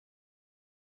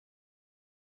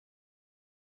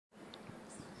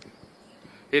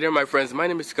Hey there my friends, my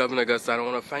name is Kelvin Augusta and I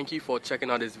want to thank you for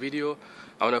checking out this video.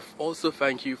 I want to also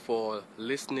thank you for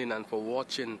listening and for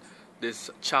watching this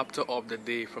chapter of the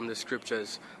day from the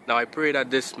scriptures. Now I pray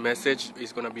that this message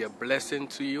is going to be a blessing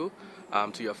to you,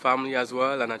 to your family as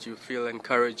well, and that you feel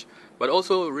encouraged. But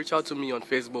also reach out to me on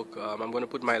Facebook. I'm going to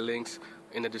put my links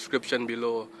in the description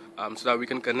below so that we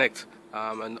can connect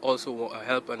and also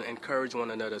help and encourage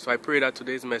one another. So I pray that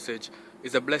today's message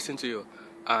is a blessing to you.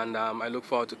 And I look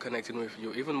forward to connecting with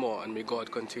you even more, and may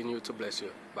God continue to bless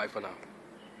you. Bye for now.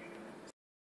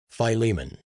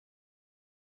 Philemon.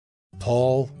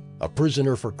 Paul, a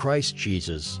prisoner for Christ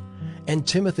Jesus, and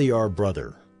Timothy our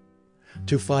brother,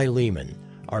 to Philemon,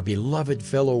 our beloved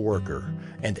fellow worker,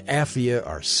 and Apphia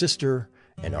our sister,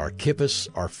 and Archippus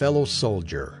our fellow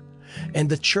soldier, and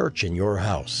the church in your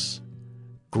house.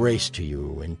 Grace to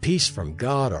you and peace from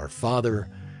God our Father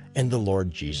and the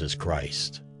Lord Jesus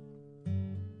Christ.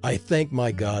 I thank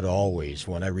my God always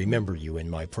when I remember you in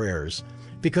my prayers,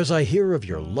 because I hear of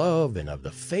your love and of the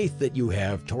faith that you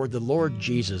have toward the Lord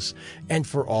Jesus and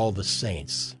for all the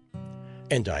saints.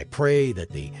 And I pray that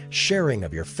the sharing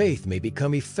of your faith may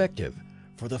become effective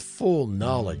for the full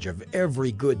knowledge of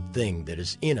every good thing that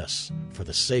is in us for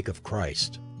the sake of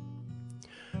Christ.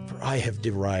 For I have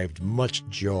derived much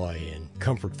joy and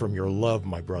comfort from your love,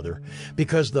 my brother,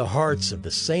 because the hearts of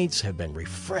the saints have been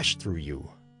refreshed through you.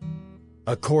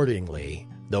 Accordingly,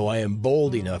 though I am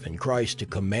bold enough in Christ to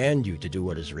command you to do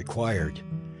what is required,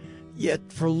 yet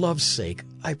for love's sake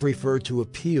I prefer to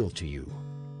appeal to you.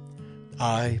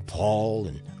 I, Paul,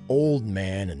 an old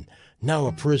man and now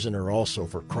a prisoner also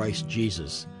for Christ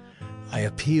Jesus, I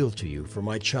appeal to you for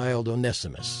my child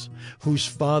Onesimus, whose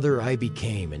father I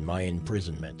became in my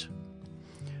imprisonment.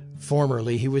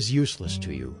 Formerly he was useless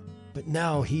to you, but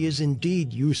now he is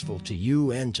indeed useful to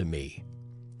you and to me.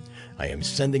 I am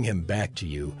sending him back to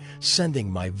you,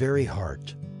 sending my very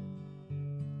heart.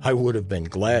 I would have been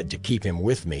glad to keep him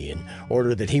with me in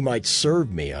order that he might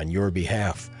serve me on your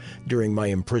behalf during my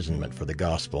imprisonment for the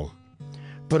gospel.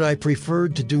 But I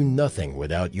preferred to do nothing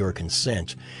without your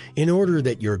consent, in order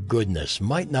that your goodness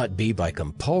might not be by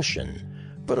compulsion,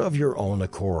 but of your own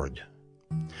accord.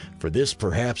 For this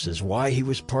perhaps is why he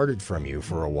was parted from you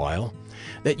for a while,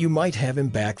 that you might have him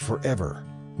back forever,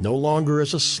 no longer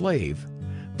as a slave,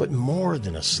 but more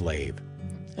than a slave,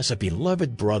 as a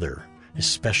beloved brother,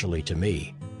 especially to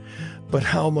me, but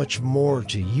how much more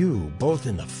to you, both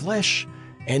in the flesh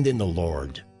and in the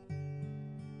Lord.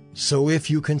 So if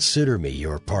you consider me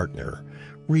your partner,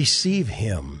 receive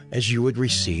him as you would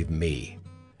receive me.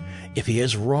 If he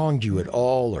has wronged you at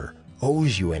all or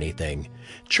owes you anything,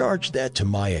 charge that to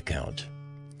my account.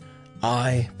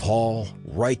 I, Paul,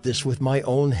 write this with my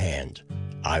own hand.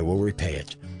 I will repay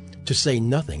it, to say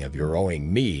nothing of your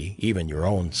owing me, even your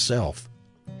own self.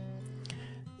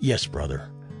 Yes, brother,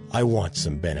 I want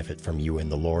some benefit from you in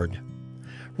the Lord.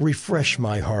 Refresh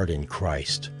my heart in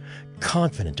Christ.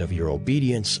 Confident of your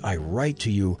obedience, I write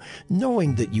to you,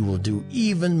 knowing that you will do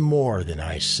even more than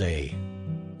I say.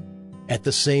 At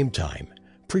the same time,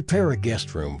 prepare a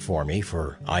guest room for me,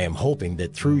 for I am hoping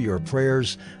that through your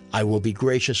prayers I will be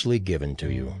graciously given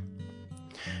to you.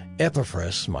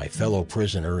 Epaphras, my fellow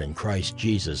prisoner in Christ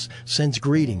Jesus, sends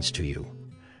greetings to you,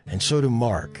 and so do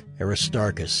Mark,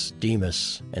 Aristarchus,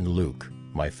 Demas, and Luke,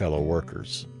 my fellow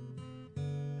workers.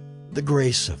 The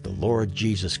grace of the Lord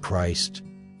Jesus Christ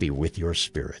be with your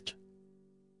spirit.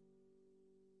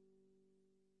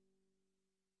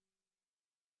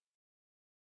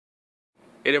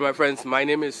 Hey there my friends, my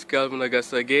name is Kelvin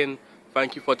Augusta again.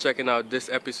 Thank you for checking out this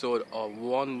episode of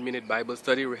 1 Minute Bible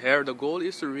Study. Here the goal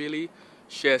is to really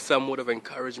share some word of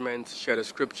encouragement, share the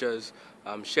scriptures,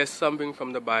 share something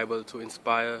from the Bible to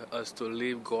inspire us to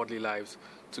live godly lives,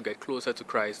 to get closer to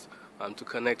Christ, to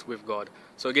connect with God.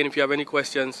 So again, if you have any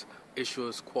questions,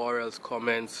 issues, quarrels,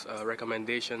 comments,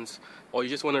 recommendations, or you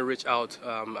just want to reach out,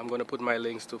 I'm going to put my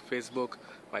links to Facebook,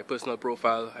 my personal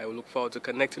profile. I will look forward to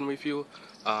connecting with you,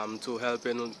 to help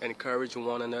and encourage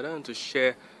one another and to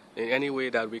share in any way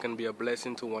that we can be a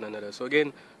blessing to one another. So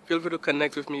again, feel free to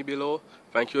connect with me below.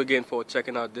 Thank you again for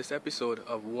checking out this episode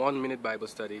of 1 Minute Bible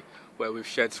Study, where we've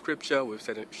shared scripture, we've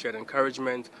shared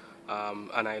encouragement,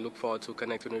 and I look forward to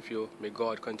connecting with you. May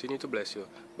God continue to bless you.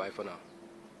 Bye for now.